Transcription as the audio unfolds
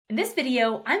In this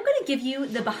video, I'm going to give you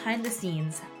the behind the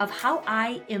scenes of how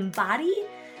I embody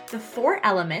the 4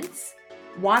 elements,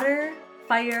 water,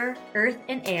 fire, earth,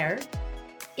 and air,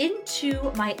 into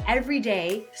my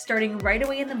everyday, starting right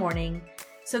away in the morning,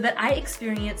 so that I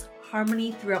experience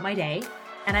harmony throughout my day.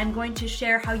 And I'm going to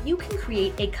share how you can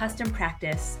create a custom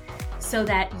practice so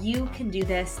that you can do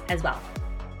this as well.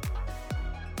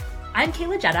 I'm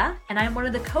Kayla Jetta, and I'm one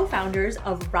of the co-founders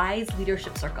of Rise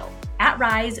Leadership Circle. At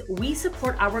Rise, we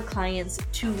support our clients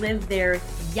to live their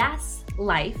yes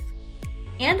life,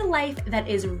 and a life that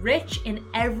is rich in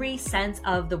every sense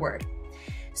of the word.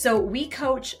 So we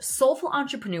coach soulful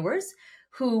entrepreneurs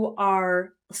who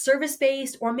are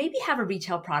service-based or maybe have a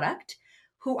retail product,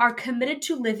 who are committed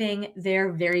to living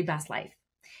their very best life.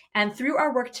 And through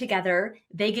our work together,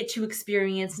 they get to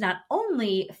experience not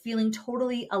only feeling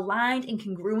totally aligned and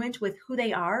congruent with who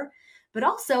they are, but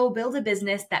also build a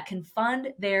business that can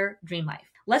fund their dream life.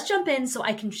 Let's jump in so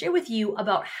I can share with you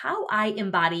about how I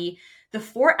embody the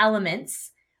 4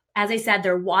 elements. As I said,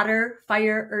 they're water,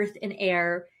 fire, earth, and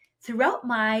air throughout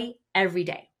my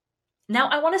everyday. Now,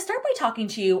 I want to start by talking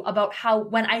to you about how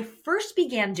when I first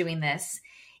began doing this,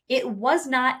 it was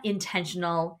not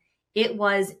intentional, it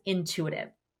was intuitive.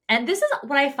 And this is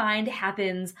what I find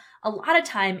happens a lot of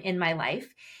time in my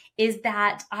life, is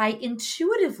that I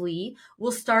intuitively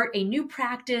will start a new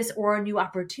practice or a new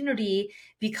opportunity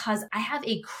because I have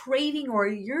a craving or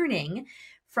a yearning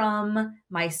from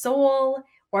my soul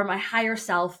or my higher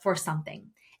self for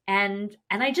something. And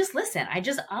I just listen. I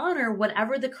just honor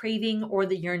whatever the craving or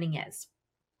the yearning is.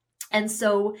 And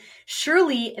so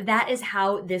surely that is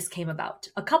how this came about.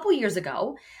 A couple years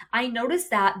ago, I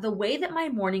noticed that the way that my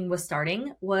morning was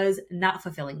starting was not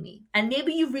fulfilling me. And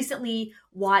maybe you've recently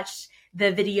watched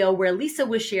the video where Lisa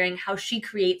was sharing how she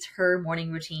creates her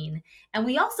morning routine. And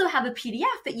we also have a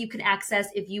PDF that you can access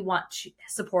if you want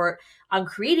support on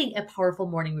creating a powerful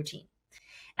morning routine.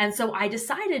 And so I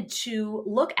decided to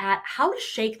look at how to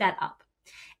shake that up.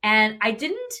 And I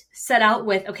didn't set out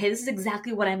with, okay, this is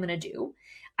exactly what I'm going to do.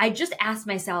 I just asked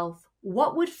myself,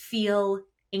 what would feel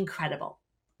incredible?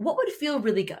 What would feel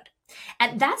really good?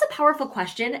 And that's a powerful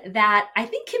question that I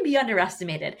think can be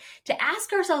underestimated. To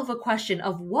ask ourselves a question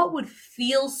of what would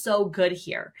feel so good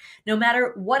here, no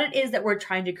matter what it is that we're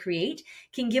trying to create,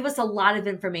 can give us a lot of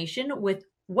information with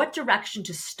what direction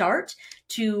to start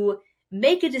to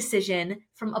make a decision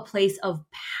from a place of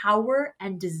power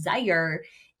and desire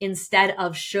instead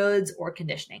of shoulds or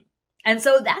conditioning. And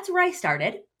so that's where I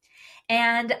started.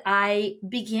 And I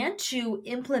began to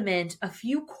implement a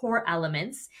few core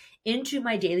elements into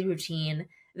my daily routine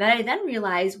that I then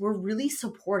realized were really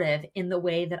supportive in the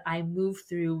way that I move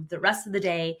through the rest of the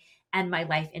day and my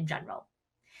life in general.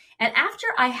 And after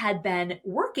I had been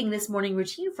working this morning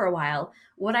routine for a while,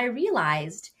 what I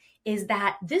realized is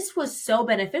that this was so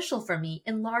beneficial for me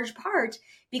in large part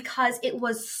because it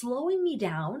was slowing me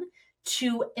down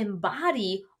to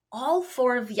embody all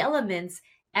 4 of the elements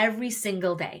every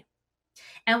single day.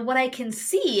 And what I can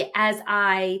see as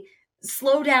I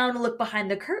slow down and look behind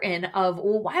the curtain of,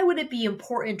 well, why would it be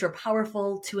important or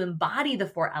powerful to embody the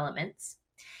 4 elements,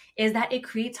 is that it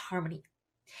creates harmony.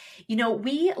 You know,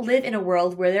 we live in a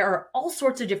world where there are all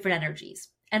sorts of different energies,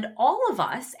 and all of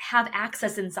us have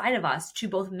access inside of us to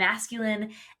both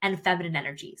masculine and feminine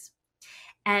energies.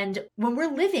 And when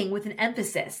we're living with an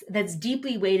emphasis that's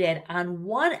deeply weighted on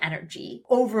one energy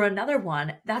over another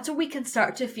one, that's where we can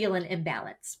start to feel an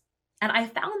imbalance. And I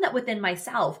found that within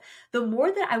myself, the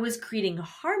more that I was creating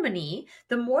harmony,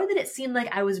 the more that it seemed like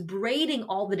I was braiding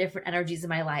all the different energies in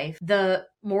my life, the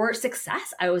more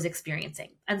success I was experiencing.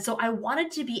 And so I wanted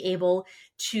to be able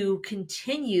to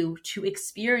continue to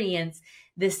experience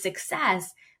this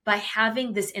success by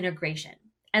having this integration.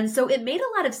 And so it made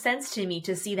a lot of sense to me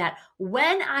to see that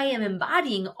when I am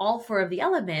embodying all 4 of the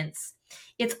elements,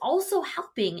 it's also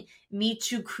helping me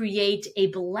to create a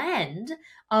blend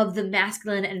of the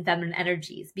masculine and feminine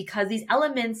energies, because these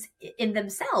elements in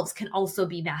themselves can also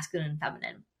be masculine and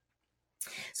feminine.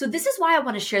 So this is why I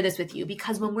want to share this with you,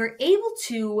 because when we're able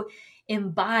to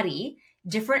embody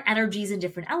different energies and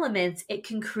different elements, it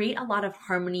can create a lot of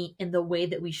harmony in the way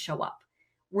that we show up.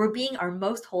 We're being our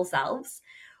most whole selves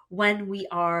when we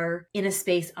are in a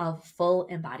space of full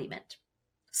embodiment.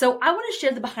 So I want to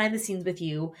share the behind the scenes with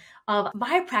you of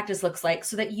my practice looks like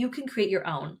so that you can create your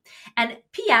own. And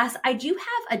P.S., I do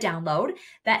have a download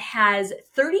that has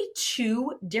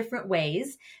 32 different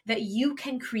ways that you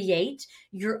can create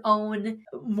your own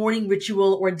morning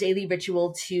ritual or daily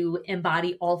ritual to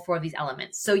embody all 4 of these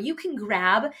elements. So you can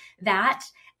grab that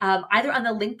either on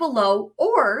the link below,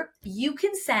 or you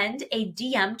can send a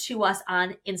DM to us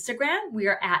on Instagram. We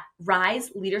are at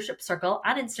Rise Leadership Circle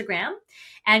on Instagram,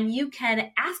 and you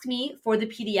can ask me for the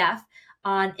PDF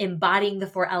on embodying the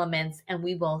 4 elements, and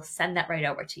we will send that right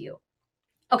over to you.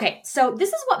 Okay, so this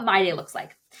is what my day looks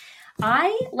like.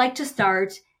 I like to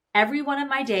start every one of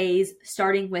my days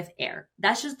starting with air.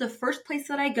 That's just the first place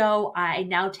that I go. I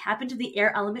now tap into the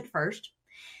air element first.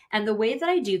 And the way that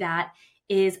I do that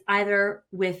is either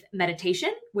with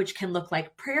meditation, which can look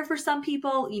like prayer for some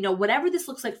people. Whatever this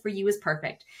looks like for you is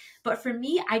perfect. But for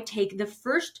me, I take the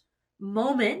first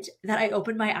moment that I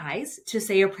open my eyes to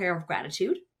say a prayer of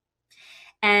gratitude.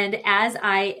 And as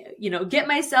I, get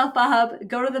myself up,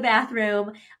 go to the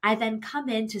bathroom, I then come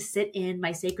in to sit in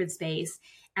my sacred space,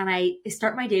 and I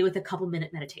start my day with a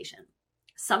couple-minute meditation.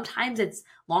 Sometimes it's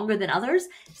longer than others.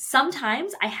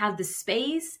 Sometimes I have the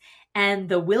space and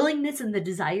the willingness and the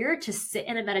desire to sit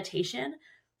in a meditation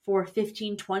for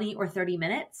 15, 20, or 30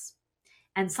 minutes.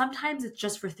 And sometimes it's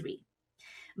just for 3.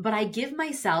 But I give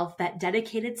myself that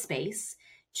dedicated space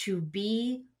to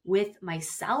be with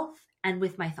myself and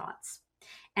with my thoughts.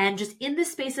 And just in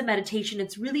this space of meditation,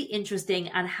 it's really interesting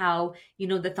on how,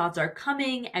 the thoughts are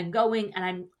coming and going,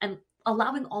 and I'm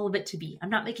allowing all of it to be. I'm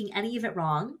not making any of it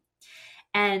wrong.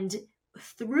 And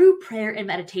through prayer and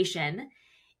meditation,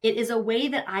 it is a way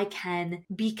that I can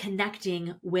be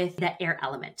connecting with the air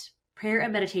element. Prayer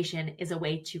and meditation is a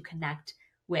way to connect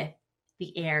with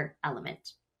the air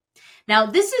element. Now,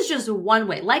 this is just one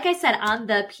way. Like I said, on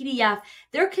the PDF,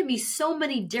 there can be so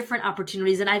many different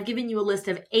opportunities, and I've given you a list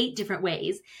of 8 different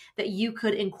ways that you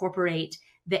could incorporate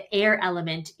the air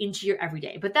element into your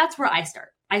everyday. But that's where I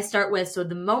start. I start with, so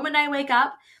the moment I wake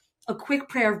up, a quick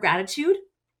prayer of gratitude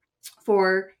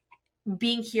for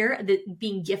being here,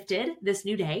 being gifted this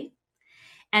new day,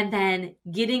 and then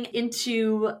getting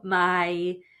into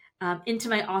my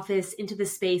office, into the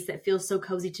space that feels so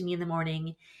cozy to me in the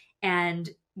morning, and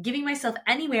giving myself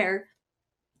anywhere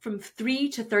from 3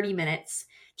 to 30 minutes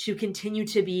to continue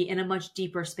to be in a much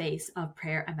deeper space of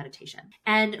prayer and meditation.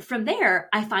 And from there,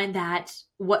 I find that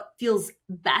what feels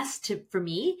best for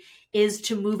me is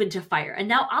to move into fire. And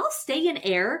now I'll stay in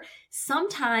air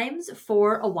sometimes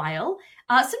for a while.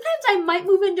 Sometimes I might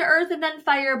move into earth and then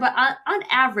fire, but on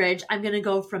average, I'm going to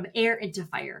go from air into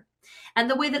fire. And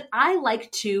the way that I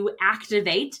like to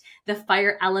activate the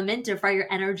fire element or fire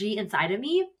energy inside of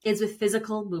me is with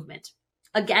physical movement.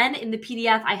 Again, in the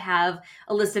PDF, I have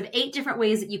a list of 8 different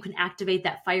ways that you can activate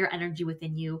that fire energy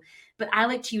within you, but I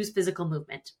like to use physical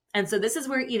movement. And so this is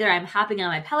where either I'm hopping on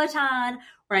my Peloton,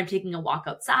 or I'm taking a walk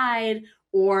outside,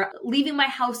 or leaving my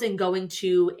house and going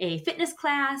to a fitness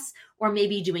class, or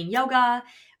maybe doing yoga.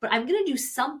 But I'm going to do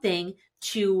something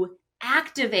to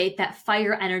activate that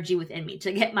fire energy within me,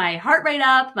 to get my heart rate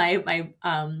up, my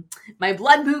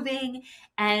blood moving,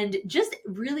 and just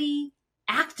really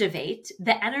activate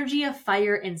the energy of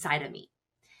fire inside of me.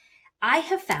 I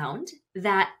have found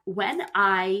that when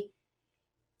I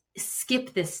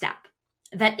skip this step,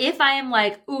 that if I am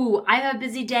like, ooh, I have a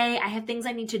busy day, I have things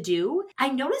I need to do, I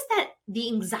notice that the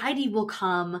anxiety will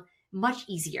come much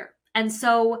easier. And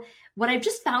so what I've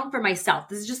just found for myself,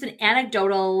 this is just an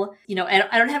anecdotal,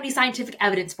 I don't have any scientific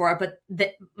evidence for it,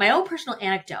 but my own personal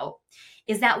anecdote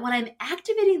is that when I'm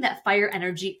activating that fire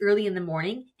energy early in the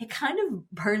morning, it kind of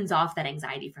burns off that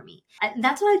anxiety for me. And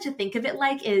that's what I like to think of it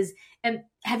like is,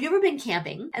 have you ever been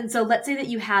camping? And so let's say that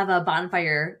you have a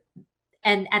bonfire,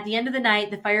 and at the end of the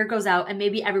night, the fire goes out, and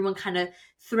maybe everyone kind of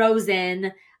throws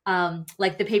in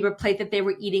like the paper plate that they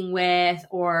were eating with,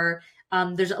 or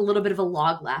there's a little bit of a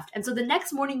log left. And so the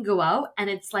next morning you go out, and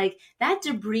it's like that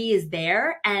debris is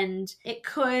there, and it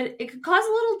could cause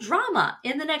a little drama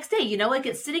in the next day, like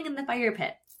it's sitting in the fire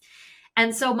pit.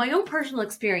 And so my own personal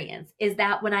experience is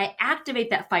that when I activate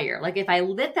that fire, like if I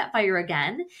lit that fire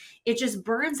again, it just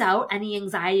burns out any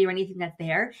anxiety or anything that's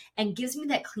there and gives me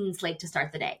that clean slate to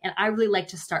start the day. And I really like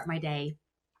to start my day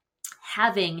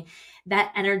having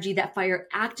that energy, that fire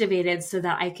activated, so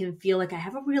that I can feel like I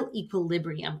have a real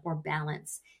equilibrium or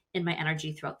balance in my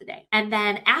energy throughout the day. And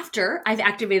then after I've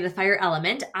activated the fire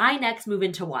element, I next move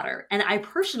into water. And I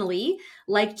personally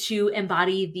like to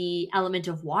embody the element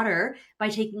of water by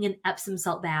taking an Epsom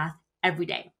salt bath every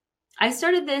day. I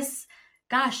started this,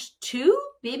 2,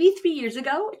 maybe 3 years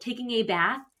ago, taking a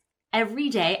bath every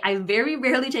day. I very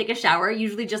rarely take a shower,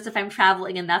 usually just if I'm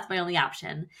traveling and that's my only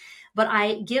option. But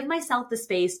I give myself the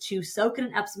space to soak in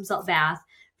an Epsom salt bath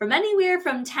from anywhere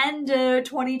from 10 to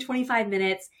 20, 25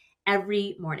 minutes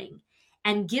every morning,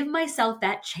 and give myself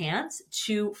that chance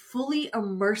to fully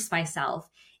immerse myself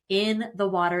in the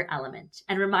water element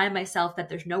and remind myself that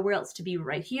there's nowhere else to be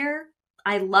right here.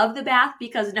 I love the bath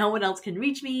because no one else can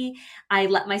reach me. I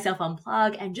let myself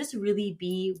unplug and just really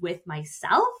be with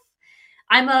myself.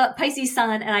 I'm a Pisces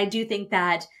sun, and I do think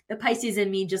that the Pisces in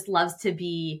me just loves to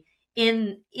be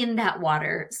in that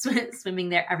water, swimming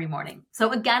there every morning.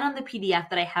 So again, on the PDF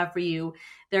that I have for you,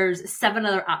 there's 7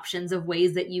 other options of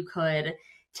ways that you could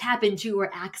tap into or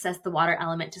access the water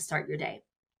element to start your day.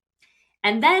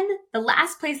 And then the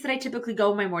last place that I typically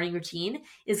go in my morning routine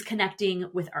is connecting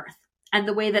with Earth. And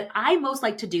the way that I most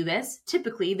like to do this,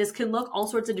 typically, this can look all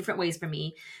sorts of different ways for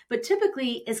me, but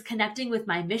typically is connecting with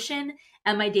my mission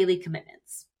and my daily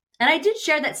commitments. And I did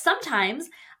share that sometimes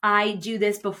I do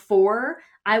this before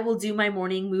I will do my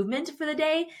morning movement for the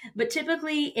day, but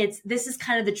typically this is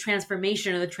kind of the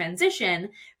transformation or the transition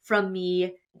from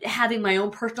me having my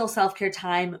own personal self-care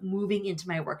time moving into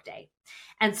my workday.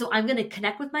 And so I'm going to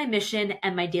connect with my mission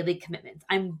and my daily commitments.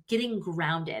 I'm getting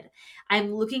grounded.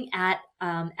 I'm looking at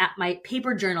my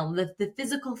paper journal, the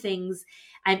physical things.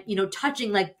 I'm,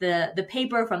 touching like the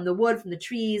paper from the wood, from the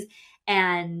trees,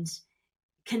 and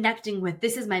connecting with,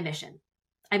 this is my mission.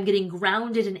 I'm getting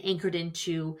grounded and anchored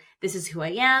into, this is who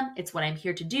I am. It's what I'm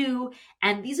here to do.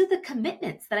 And these are the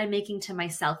commitments that I'm making to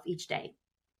myself each day.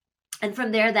 And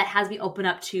from there, that has me open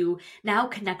up to now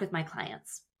connect with my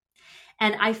clients.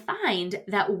 And I find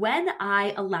that when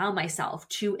I allow myself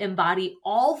to embody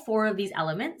all 4 of these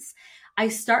elements, I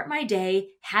start my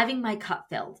day having my cup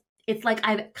filled. It's like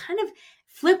I've kind of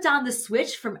flipped on the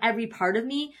switch from every part of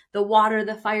me, the water,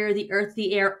 the fire, the earth,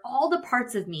 the air, all the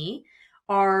parts of me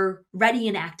are ready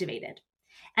and activated.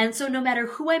 And so no matter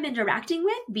who I'm interacting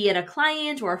with, be it a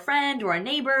client or a friend or a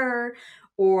neighbor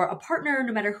or a partner,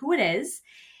 no matter who it is,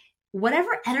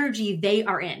 whatever energy they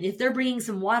are in, if they're bringing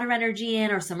some water energy in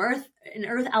or an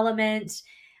earth element,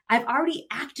 I've already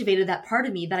activated that part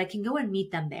of me that I can go and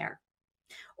meet them there.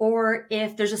 Or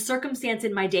if there's a circumstance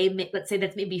in my day, let's say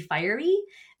that's maybe fiery,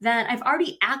 then I've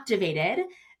already activated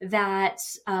that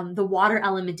the water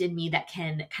element in me that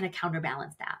can kind of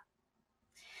counterbalance that.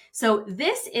 So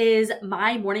this is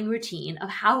my morning routine of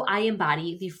how I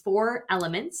embody the 4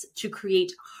 elements to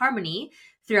create harmony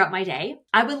throughout my day.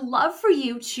 I would love for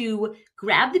you to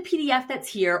grab the PDF that's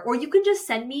here, or you can just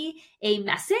send me a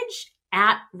message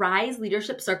at Rise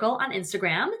Leadership Circle on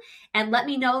Instagram and let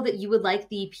me know that you would like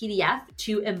the PDF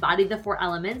to embody the 4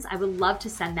 elements. I would love to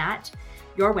send that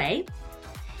your way.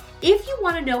 If you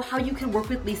want to know how you can work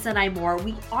with Lisa and I more,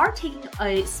 we are taking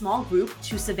a small group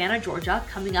to Savannah, Georgia,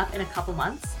 coming up in a couple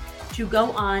months to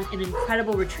go on an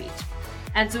incredible retreat.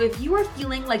 And so if you are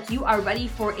feeling like you are ready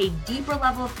for a deeper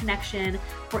level of connection,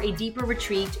 for a deeper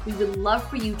retreat, we would love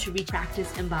for you to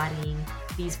practice embodying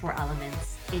these 4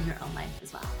 elements in your own life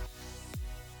as well.